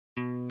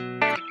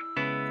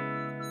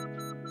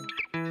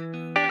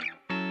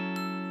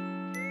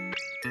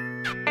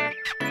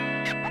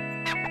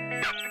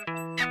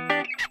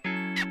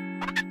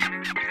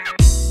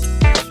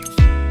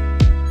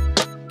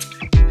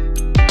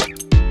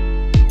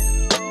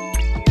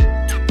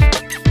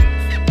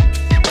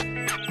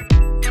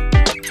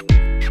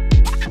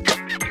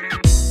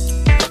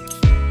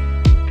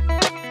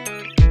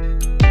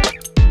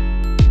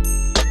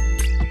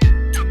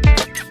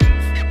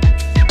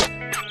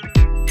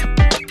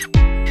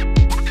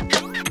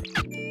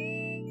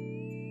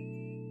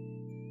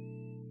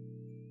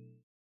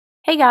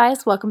Hey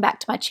guys, welcome back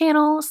to my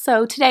channel.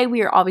 So today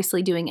we are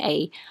obviously doing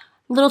a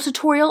little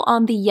tutorial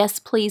on the Yes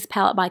Please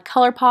palette by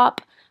Colourpop.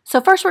 So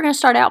first we're going to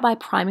start out by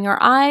priming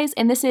our eyes,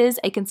 and this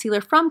is a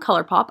concealer from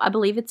Colourpop. I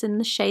believe it's in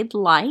the shade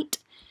Light.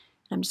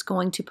 I'm just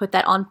going to put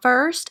that on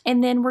first,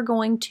 and then we're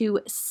going to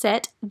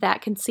set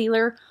that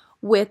concealer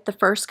with the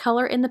first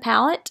color in the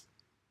palette.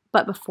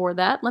 But before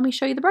that, let me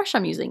show you the brush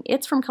I'm using.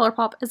 It's from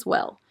Colourpop as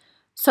well.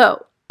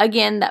 So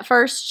again, that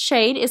first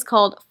shade is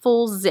called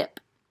Full Zip.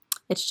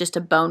 It's just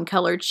a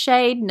bone-colored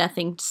shade,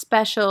 nothing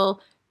special,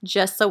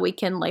 just so we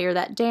can layer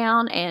that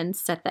down and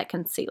set that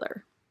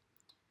concealer.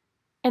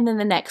 And then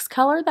the next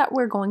color that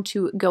we're going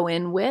to go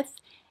in with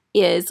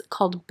is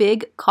called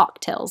Big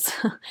Cocktails.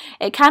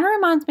 It kind of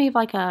reminds me of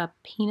like a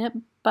peanut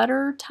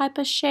butter type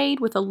of shade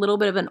with a little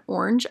bit of an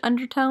orange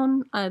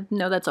undertone. I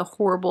know that's a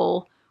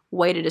horrible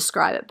way to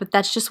describe it, but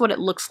that's just what it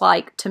looks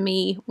like to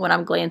me when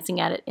I'm glancing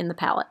at it in the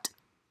palette.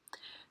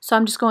 So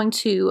I'm just going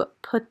to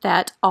put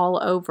that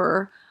all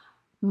over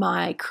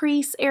my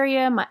crease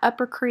area, my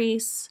upper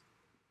crease,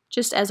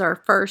 just as our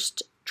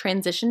first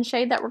transition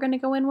shade that we're going to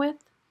go in with.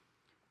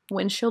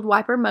 Windshield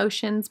wiper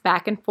motions,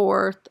 back and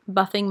forth,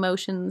 buffing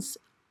motions,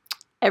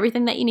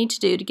 everything that you need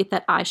to do to get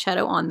that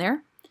eyeshadow on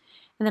there.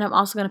 And then I'm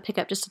also going to pick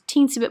up just a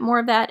teensy bit more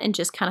of that and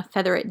just kind of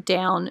feather it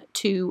down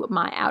to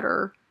my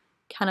outer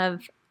kind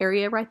of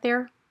area right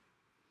there.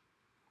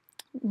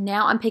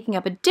 Now I'm picking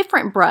up a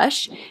different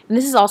brush, and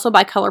this is also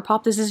by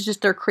Colourpop. This is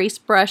just their crease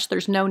brush.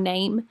 There's no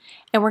name.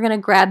 And we're going to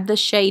grab the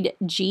shade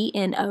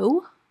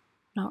GNO.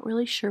 Not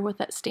really sure what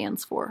that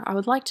stands for. I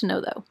would like to know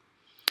though.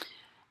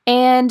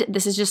 And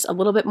this is just a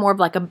little bit more of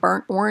like a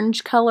burnt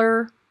orange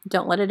color.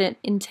 Don't let it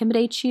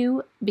intimidate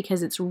you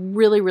because it's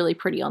really, really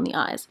pretty on the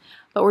eyes.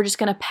 But we're just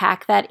going to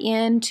pack that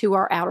into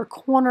our outer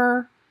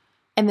corner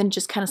and then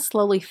just kind of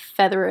slowly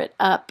feather it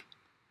up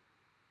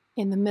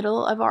in the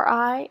middle of our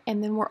eye,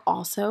 and then we're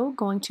also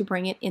going to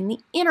bring it in the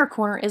inner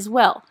corner as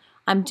well.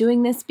 I'm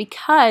doing this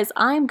because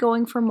I'm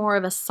going for more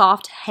of a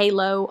soft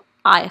halo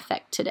eye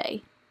effect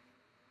today.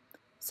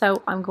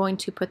 So I'm going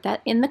to put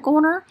that in the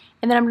corner,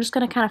 and then I'm just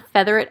going to kind of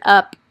feather it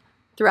up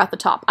throughout the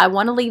top. I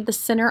want to leave the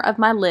center of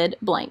my lid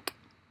blank.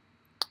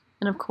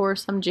 And of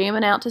course I'm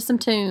jamming out to some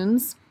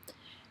tunes.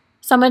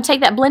 So I'm going to take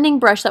that blending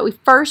brush that we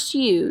first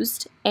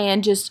used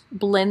and just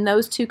blend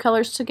those two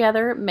colors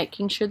together,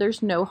 making sure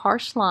there's no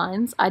harsh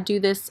lines. I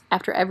do this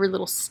after every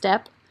little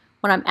step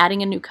when I'm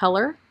adding a new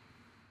color.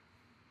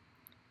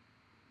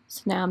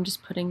 So now I'm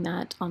just putting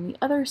that on the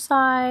other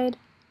side.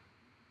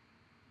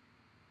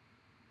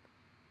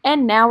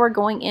 And now we're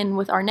going in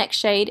with our next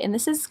shade, and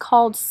this is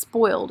called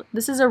Spoiled.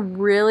 This is a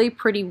really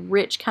pretty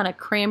rich kind of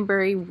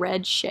cranberry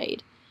red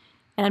shade.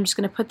 And I'm just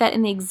going to put that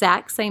in the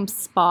exact same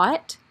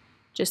spot.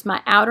 Just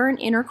my outer and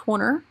inner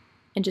corner,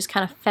 and just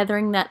kind of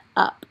feathering that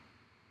up.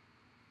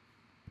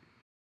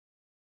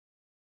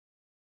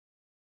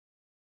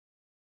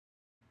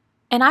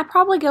 And I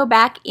probably go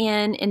back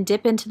in and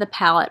dip into the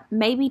palette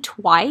maybe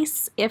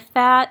twice, if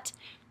that,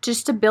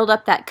 just to build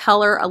up that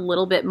color a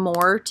little bit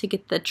more to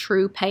get the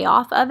true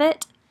payoff of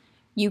it.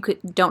 You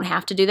don't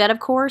have to do that, of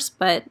course,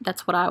 but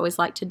that's what I always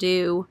like to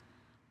do.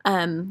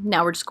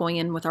 Now we're just going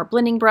in with our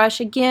blending brush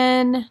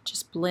again,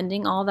 just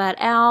blending all that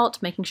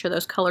out, making sure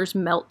those colors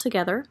melt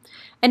together.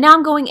 And now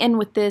I'm going in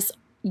with this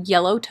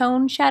yellow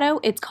tone shadow.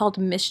 It's called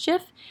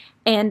Mischief,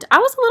 and I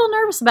was a little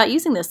nervous about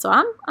using this, so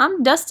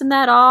I'm dusting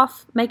that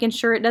off, making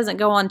sure it doesn't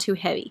go on too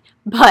heavy.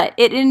 But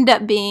it ended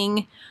up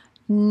being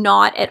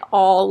not at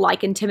all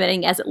like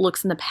intimidating as it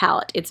looks in the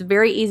palette. It's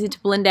very easy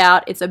to blend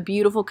out. It's a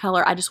beautiful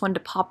color. I just wanted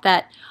to pop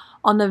that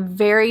on the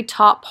very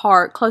top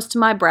part close to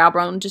my brow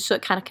bone just so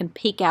it kind of can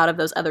peek out of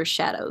those other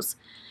shadows.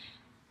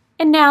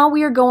 And now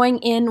we are going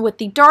in with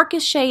the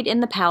darkest shade in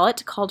the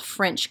palette called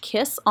French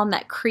Kiss on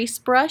that crease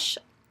brush.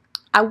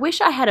 I wish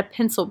I had a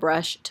pencil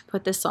brush to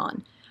put this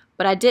on,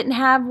 but I didn't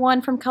have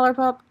one from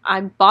Colourpop.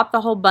 I bought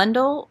the whole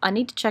bundle. I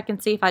need to check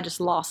and see if I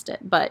just lost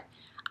it, but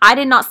I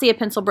did not see a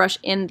pencil brush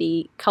in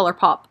the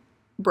Colourpop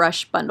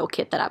brush bundle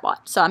kit that I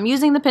bought. So I'm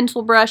using the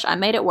pencil brush. I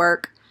made it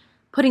work.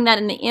 Putting that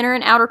in the inner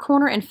and outer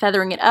corner and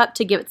feathering it up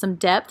to give it some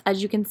depth,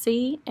 as you can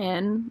see.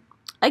 And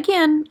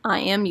again, I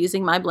am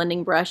using my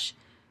blending brush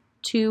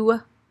to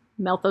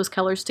melt those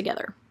colors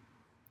together.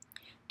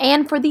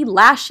 And for the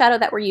last shadow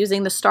that we're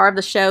using, the star of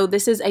the show,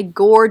 this is a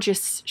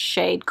gorgeous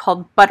shade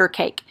called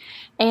Buttercake.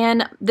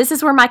 And this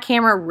is where my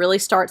camera really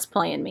starts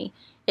playing me.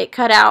 It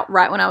cut out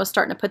right when I was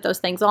starting to put those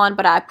things on,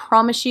 but I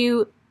promise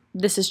you,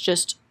 this is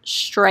just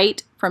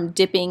straight from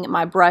dipping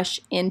my brush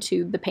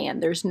into the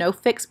pan. There's no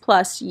Fix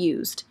Plus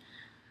used.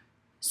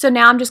 So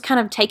now I'm just kind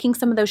of taking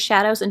some of those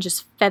shadows and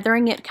just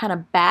feathering it kind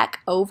of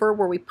back over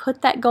where we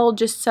put that gold,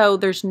 just so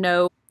there's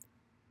no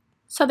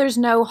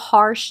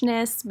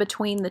harshness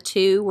between the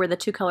two, where the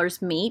two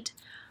colors meet.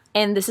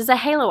 And this is a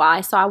halo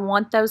eye, so I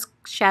want those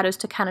shadows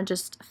to kind of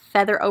just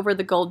feather over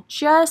the gold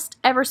just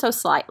ever so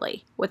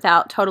slightly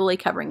without totally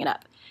covering it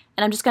up.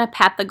 And I'm just going to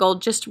pat the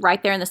gold just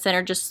right there in the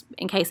center, just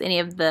in case any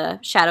of the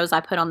shadows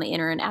I put on the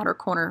inner and outer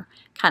corner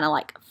kind of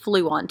like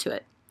flew onto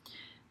it.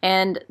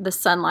 And the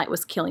sunlight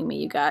was killing me,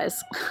 you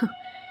guys.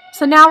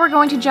 So now we're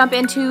going to jump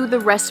into the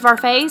rest of our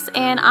face,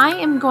 and I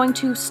am going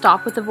to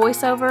stop with the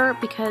voiceover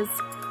because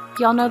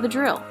y'all know the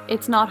drill.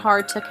 It's not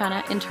hard to kind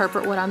of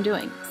interpret what I'm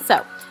doing.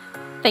 So,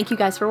 thank you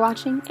guys for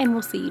watching, and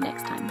we'll see you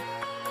next time.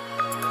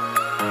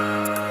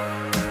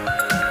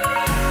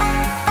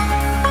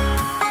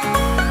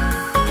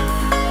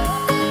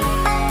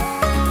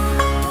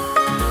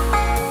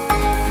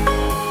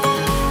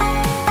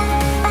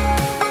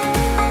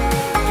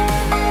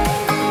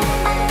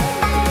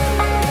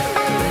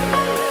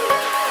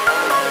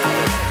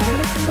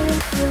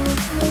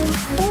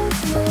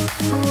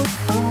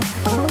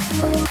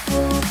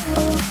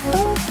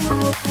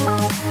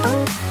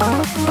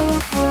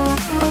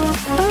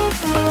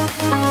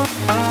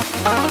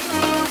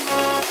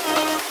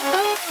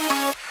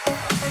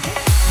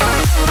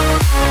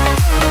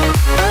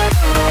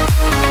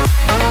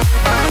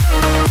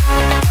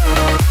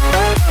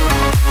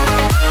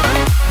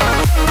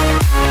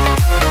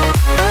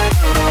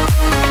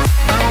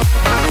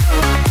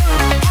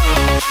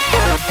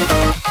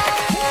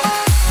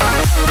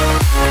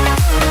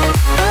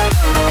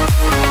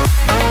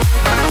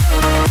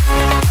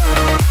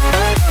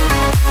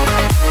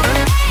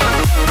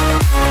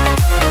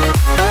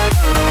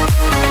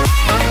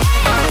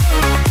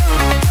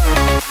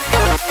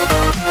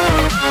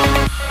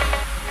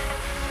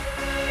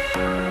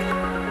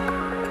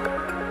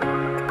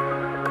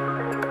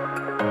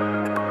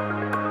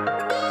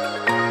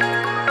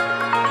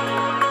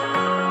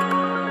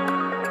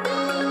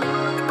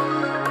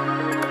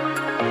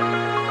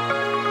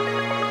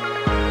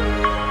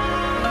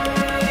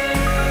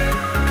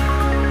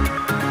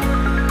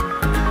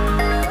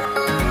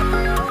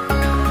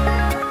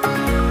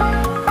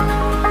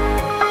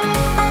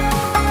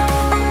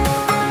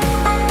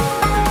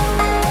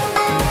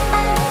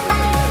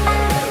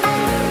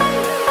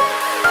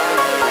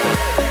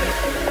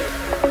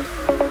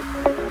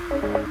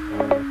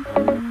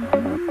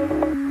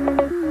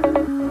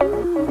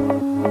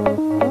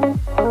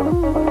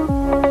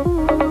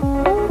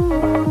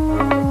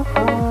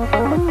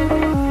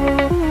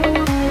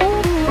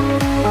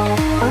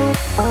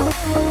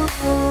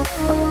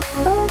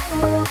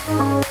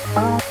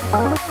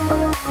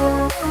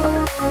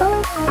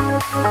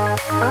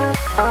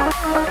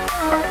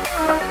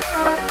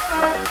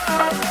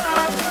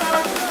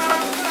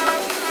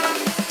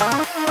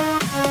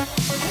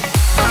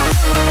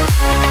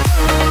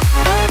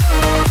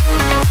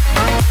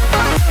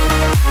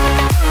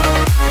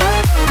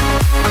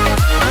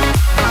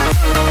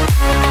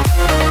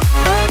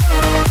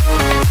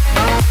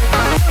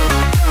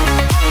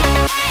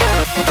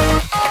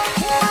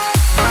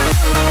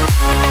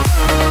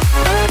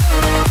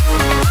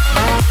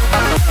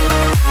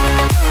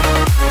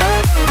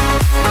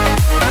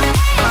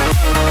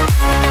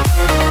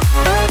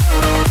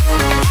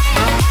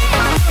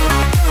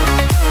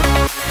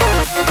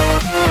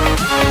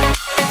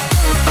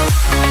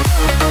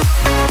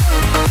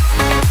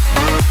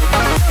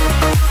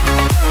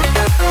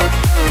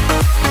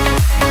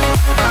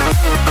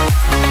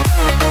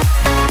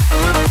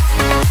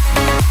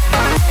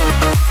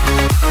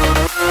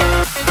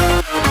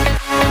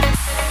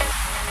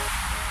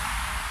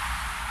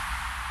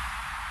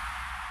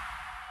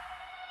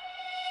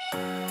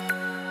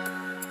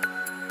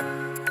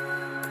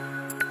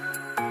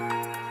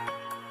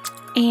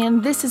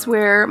 And this is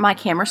where my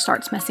camera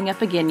starts messing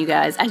up again, you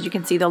guys. As you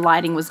can see, the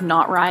lighting was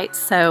not right,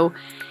 so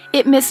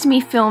it missed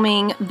me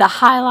filming the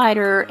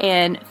highlighter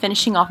and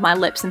finishing off my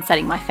lips and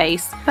setting my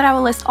face. But I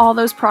will list all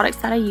those products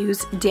that I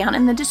use down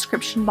in the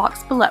description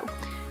box below.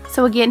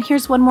 So again,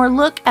 here's one more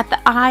look at the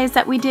eyes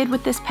that we did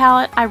with this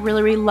palette. I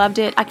really loved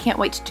it. I can't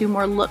wait to do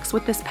more looks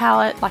with this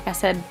palette. Like I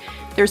said,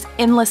 there's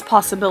endless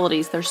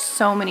possibilities. There's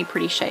so many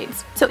pretty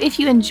shades. So if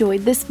you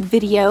enjoyed this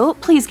video,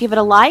 please give it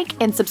a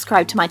like and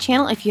subscribe to my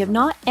channel if you have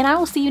not, and I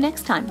will see you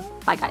next time.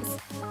 Bye guys.